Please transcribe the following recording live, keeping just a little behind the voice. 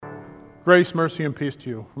Grace, mercy, and peace to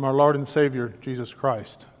you from our Lord and Savior, Jesus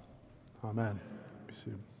Christ. Amen. Be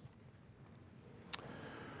seated.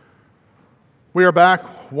 We are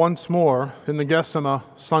back once more in the Gesima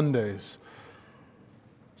Sundays.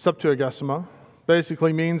 Septuagesima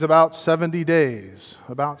basically means about 70 days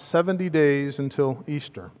until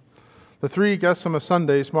Easter. The three Gesima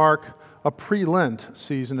Sundays mark a pre-Lent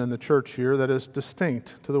season in the church year that is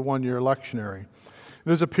distinct to the one-year lectionary.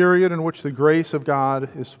 It is a period in which the grace of God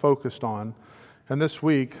is focused on, and this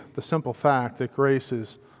week, the simple fact that grace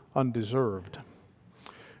is undeserved.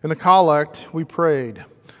 In the collect, we prayed,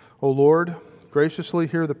 O Lord, graciously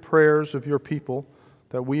hear the prayers of your people,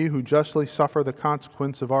 that we who justly suffer the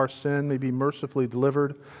consequence of our sin may be mercifully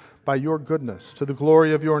delivered by your goodness to the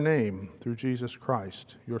glory of your name through Jesus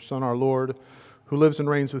Christ, your Son, our Lord, who lives and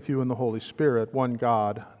reigns with you in the Holy Spirit, one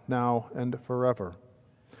God, now and forever.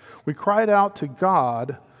 We cried out to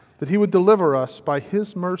God that he would deliver us by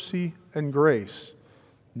his mercy and grace,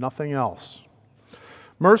 nothing else.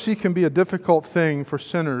 Mercy can be a difficult thing for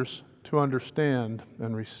sinners to understand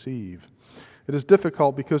and receive. It is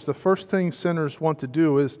difficult because the first thing sinners want to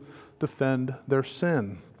do is defend their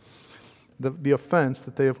sin, the offense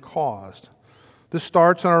that they have caused. This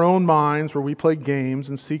starts in our own minds where we play games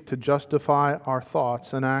and seek to justify our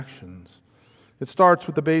thoughts and actions. It starts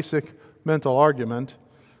with the basic mental argument,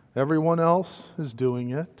 everyone else is doing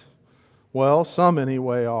it. Well, some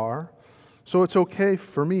anyway are. So it's okay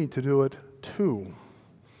for me to do it too.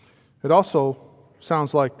 It also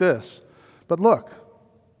sounds like this. But look,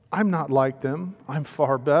 I'm not like them. I'm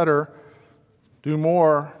far better, do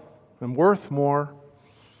more, am worth more.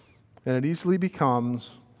 And it easily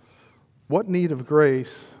becomes, what need of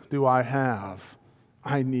grace do I have?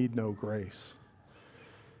 I need no grace.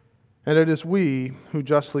 And it is we who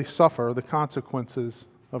justly suffer the consequences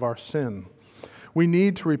of our sin. We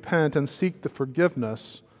need to repent and seek the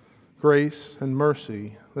forgiveness, grace, and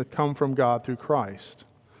mercy that come from God through Christ.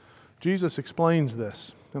 Jesus explains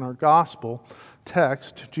this. In our gospel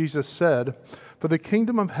text, Jesus said, "For the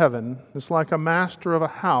kingdom of heaven is like a master of a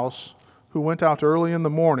house who went out early in the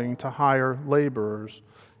morning to hire laborers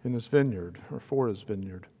in his vineyard, or for his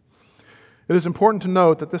vineyard." It is important to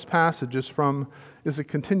note that this passage is a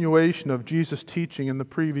continuation of Jesus' teaching in the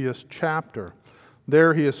previous chapter.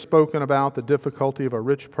 There he has spoken about the difficulty of a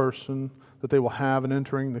rich person that they will have in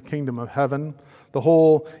entering the kingdom of heaven, the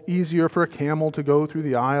whole easier for a camel to go through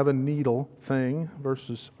the eye of a needle thing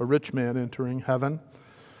versus a rich man entering heaven.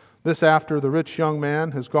 This after the rich young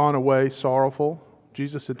man has gone away sorrowful.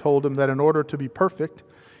 Jesus had told him that in order to be perfect,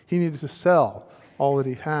 he needed to sell all that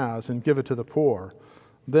he has and give it to the poor,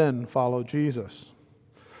 then follow Jesus.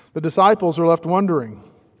 The disciples are left wondering,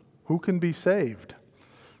 who can be saved?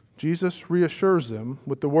 Jesus reassures them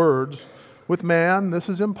with the words, with man this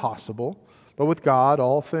is impossible, but with God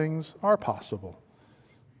all things are possible.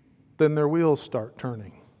 Then their wheels start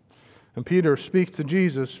turning. And Peter speaks to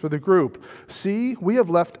Jesus for the group. See, we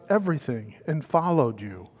have left everything and followed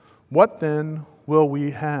you. What then will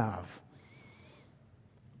we have?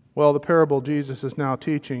 Well, the parable Jesus is now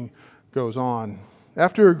teaching goes on.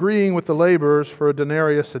 After agreeing with the laborers for a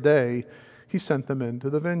denarius a day, he sent them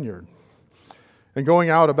into the vineyard. And going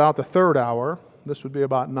out about the third hour, this would be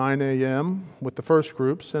about 9 a.m., with the first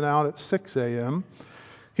group sent out at 6 a.m.,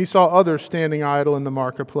 he saw others standing idle in the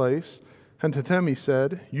marketplace, and to them he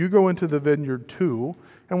said, "You go into the vineyard too,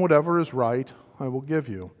 and whatever is right I will give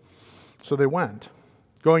you." So they went.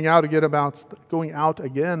 Going out again about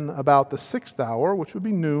the 6th hour, which would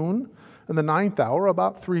be noon, and the 9th hour,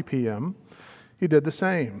 about 3 p.m., he did the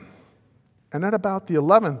same. And at about the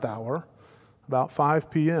 11th hour, about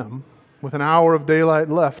 5 p.m., with an hour of daylight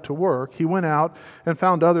left to work, he went out and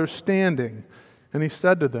found others standing. And he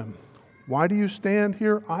said to them, "Why do you stand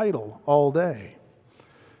here idle all day?"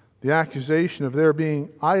 The accusation of their being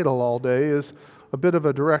idle all day is a bit of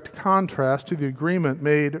a direct contrast to the agreement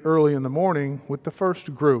made early in the morning with the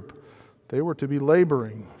first group. They were to be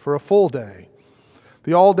laboring for a full day.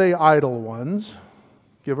 The all-day idle ones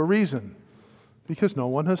give a reason, because no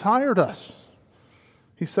one has hired us.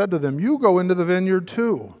 He said to them, "You go into the vineyard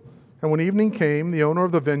too." And when evening came, the owner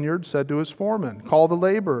of the vineyard said to his foreman, "Call the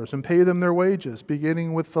laborers and pay them their wages,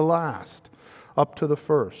 beginning with the last, up to the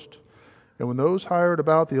first." And when those hired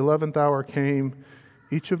about the 11th hour came,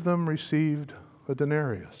 each of them received a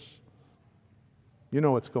denarius. You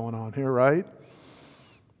know what's going on here, right?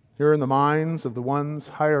 Here in the minds of the ones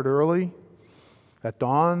hired early, at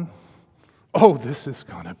dawn, oh, this is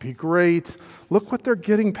going to be great. Look what they're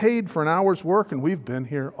getting paid for an hour's work, and we've been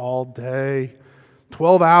here all day.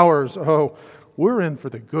 12 hours, oh, we're in for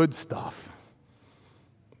the good stuff.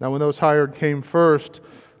 Now, when those hired came first,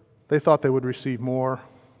 they thought they would receive more.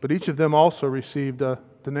 But each of them also received a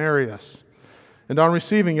denarius. And on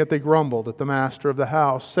receiving it, they grumbled at the master of the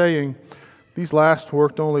house, saying, 'These last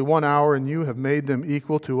worked only 1 hour, and you have made them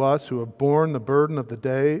equal to us who have borne the burden of the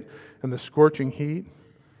day and the scorching heat.'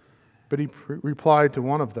 But he replied to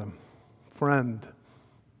one of them, 'Friend.'"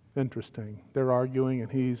 Interesting. They're arguing,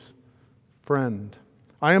 and he's, "Friend,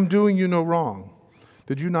 I am doing you no wrong.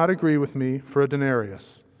 Did you not agree with me for a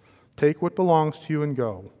denarius? Take what belongs to you and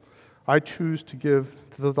go. I choose to give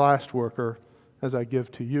to the last worker as I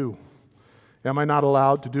give to you. Am I not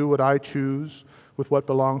allowed to do what I choose with what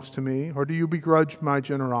belongs to me? Or do you begrudge my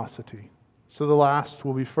generosity? So the last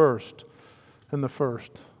will be first, and the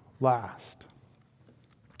first last."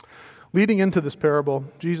 Leading into this parable,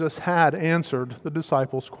 Jesus had answered the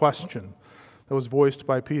disciples' question that was voiced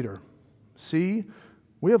by Peter. "See,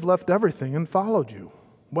 we have left everything and followed you.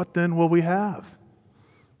 What then will we have?"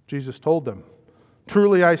 Jesus told them,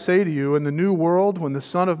 "Truly I say to you, in the new world, when the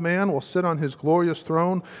Son of Man will sit on his glorious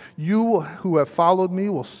throne, you who have followed me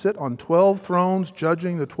will sit on 12 thrones,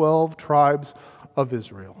 judging the 12 tribes of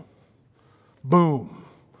Israel." Boom.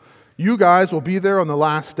 You guys will be there on the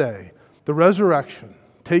last day, the resurrection,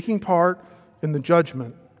 taking part in the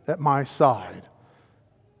judgment at my side.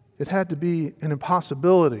 It had to be an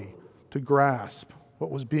impossibility to grasp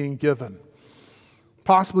what was being given.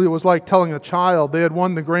 Possibly it was like telling a child they had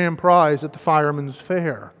won the grand prize at the fireman's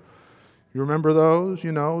fair. You remember those?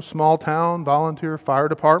 Small town, volunteer fire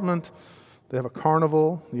department. They have a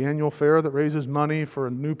carnival, the annual fair that raises money for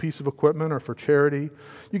a new piece of equipment or for charity.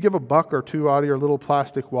 You give $1 or $2 out of your little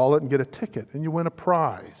plastic wallet and get a ticket, and you win a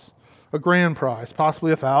prize. A grand prize,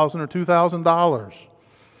 possibly $1,000 or $2,000.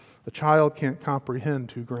 A child can't comprehend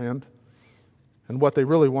 $2,000. And what they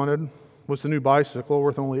really wanted was the new bicycle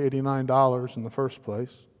worth only $89 in the first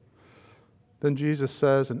place. Then Jesus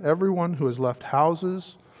says, "And everyone who has left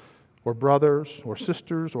houses or brothers or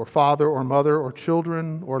sisters or father or mother or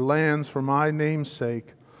children or lands for my name's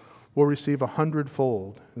sake will receive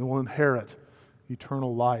 100-fold and will inherit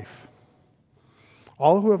eternal life.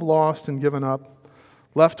 All who have lost and given up,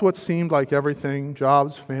 left what seemed like everything,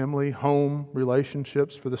 jobs, family, home,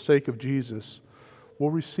 relationships, for the sake of Jesus,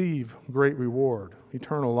 will receive great reward,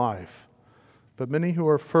 eternal life. But many who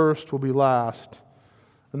are first will be last,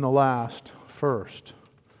 and the last first."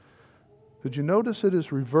 Did you notice it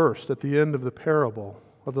is reversed at the end of the parable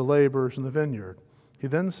of the laborers in the vineyard? He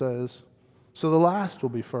then says, "So the last will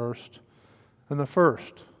be first, and the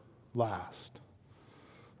first last."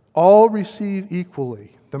 All receive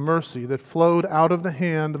equally the mercy that flowed out of the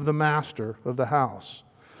hand of the master of the house.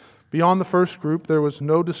 Beyond the first group, there was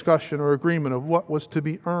no discussion or agreement of what was to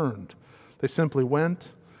be earned. They simply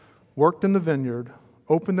went, worked in the vineyard,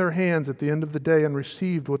 opened their hands at the end of the day, and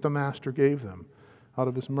received what the master gave them out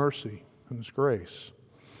of his mercy and his grace.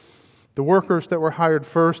 The workers that were hired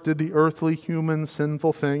first did the earthly, human,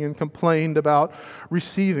 sinful thing and complained about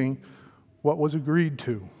receiving what was agreed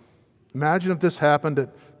to. Imagine if this happened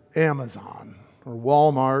at Amazon or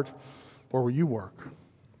Walmart or where you work.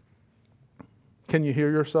 Can you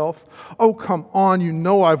hear yourself? "Oh, come on, you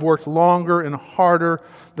know I've worked longer and harder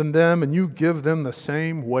than them, and you give them the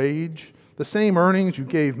same wage, the same earnings you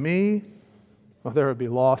gave me." Well, there would be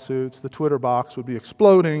lawsuits, the Twitter box would be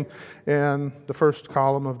exploding, and the first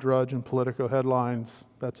column of Drudge and Politico headlines,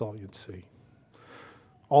 that's all you'd see.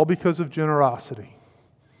 All because of generosity.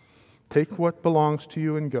 Take what belongs to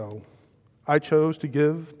you and go. I chose to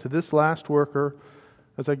give to this last worker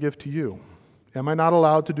as I give to you. Am I not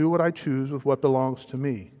allowed to do what I choose with what belongs to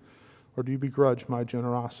me? Or do you begrudge my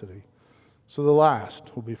generosity? So the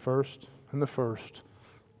last will be first, and the first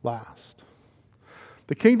last.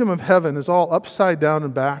 The kingdom of heaven is all upside down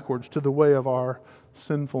and backwards to the way of our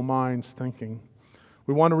sinful minds thinking.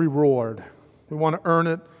 We want a reward. We want to earn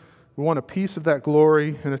it. We want a piece of that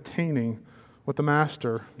glory in attaining what the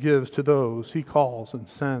Master gives to those he calls and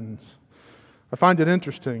sends. I find it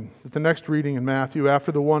interesting that the next reading in Matthew, after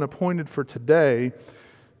the one appointed for today,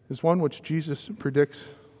 is one which Jesus predicts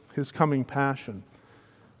his coming passion.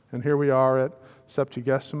 And here we are at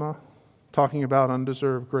Septuagesima, talking about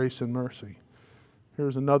undeserved grace and mercy.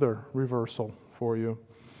 Here's another reversal for you.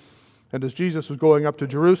 And as Jesus was going up to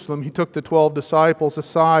Jerusalem, he took the 12 disciples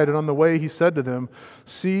aside, and on the way he said to them,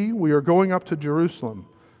 "See, we are going up to Jerusalem,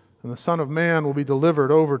 and the Son of Man will be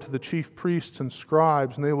delivered over to the chief priests and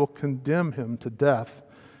scribes, and they will condemn him to death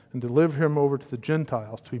and deliver him over to the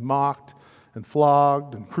Gentiles to be mocked and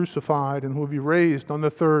flogged and crucified, and will be raised on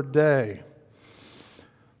the third day.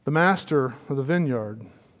 The master of the vineyard,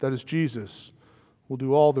 that is Jesus, will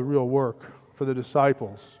do all the real work for the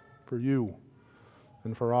disciples, for you,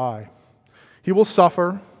 and for I. He will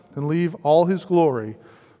suffer and leave all his glory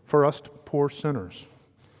for us poor sinners.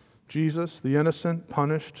 Jesus, the innocent,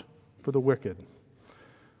 punished for the wicked.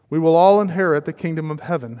 We will all inherit the kingdom of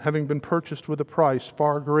heaven, having been purchased with a price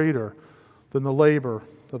far greater than the labor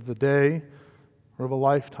of the day or of a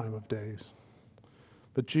lifetime of days.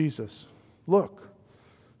 But Jesus, look,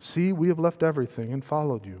 see, we have left everything and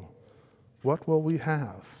followed you. What will we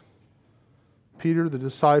have? Peter, the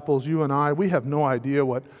disciples, you and I, we have no idea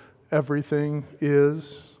what everything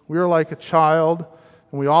is. We are like a child,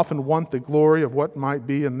 and we often want the glory of what might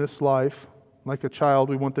be in this life. Like a child,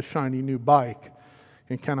 we want the shiny new bike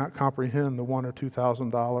and cannot comprehend the $1,000 or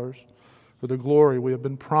 $2,000 or the glory we have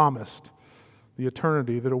been promised, the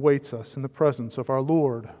eternity that awaits us in the presence of our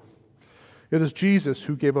Lord. It is Jesus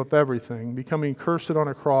who gave up everything, becoming cursed on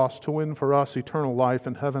a cross to win for us eternal life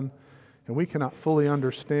in heaven, and we cannot fully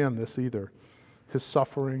understand this either. His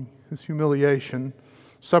suffering, his humiliation,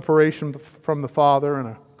 separation from the Father, and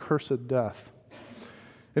a cursed death.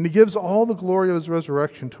 And he gives all the glory of his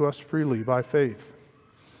resurrection to us freely by faith.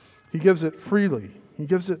 He gives it freely. He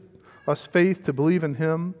gives us faith to believe in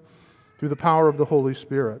him through the power of the Holy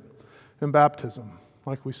Spirit. In baptism,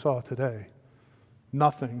 like we saw today,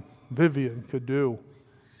 nothing Vivian could do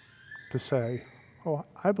to say, oh,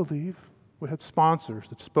 I believe. We had sponsors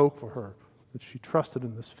that spoke for her, that she trusted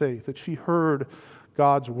in this faith, that she heard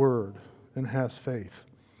God's word and has faith.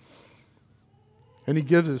 And he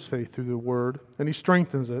gives his faith through the word, and he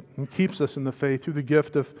strengthens it and keeps us in the faith through the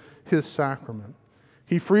gift of his sacrament.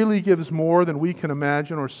 He freely gives more than we can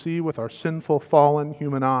imagine or see with our sinful, fallen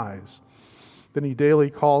human eyes. Then he daily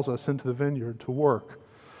calls us into the vineyard to work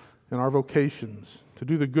in our vocations, to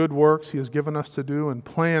do the good works he has given us to do and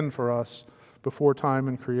planned for us before time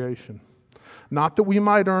and creation. Not that we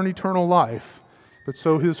might earn eternal life, but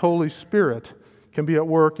so his Holy Spirit can be at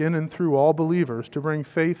work in and through all believers to bring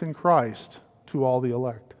faith in Christ to all the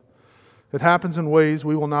elect. It happens in ways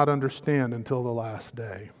we will not understand until the last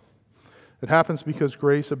day. It happens because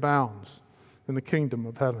grace abounds in the kingdom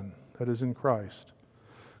of heaven that is in Christ.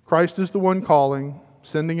 Christ is the one calling,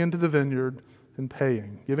 sending into the vineyard, and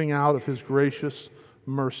paying, giving out of his gracious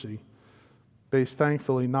mercy, based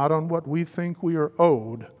thankfully not on what we think we are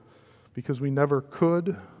owed, because we never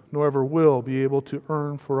could nor ever will be able to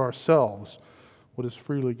earn for ourselves what is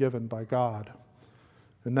freely given by God.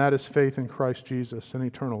 And that is faith in Christ Jesus and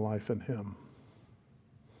eternal life in him.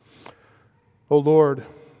 O Lord,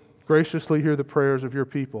 graciously hear the prayers of your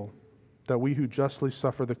people, that we who justly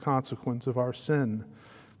suffer the consequence of our sin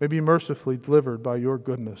may be mercifully delivered by your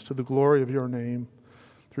goodness to the glory of your name,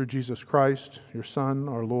 through Jesus Christ, your Son,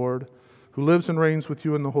 our Lord, who lives and reigns with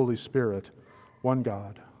you in the Holy Spirit, one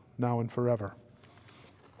God, now and forever.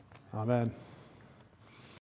 Amen.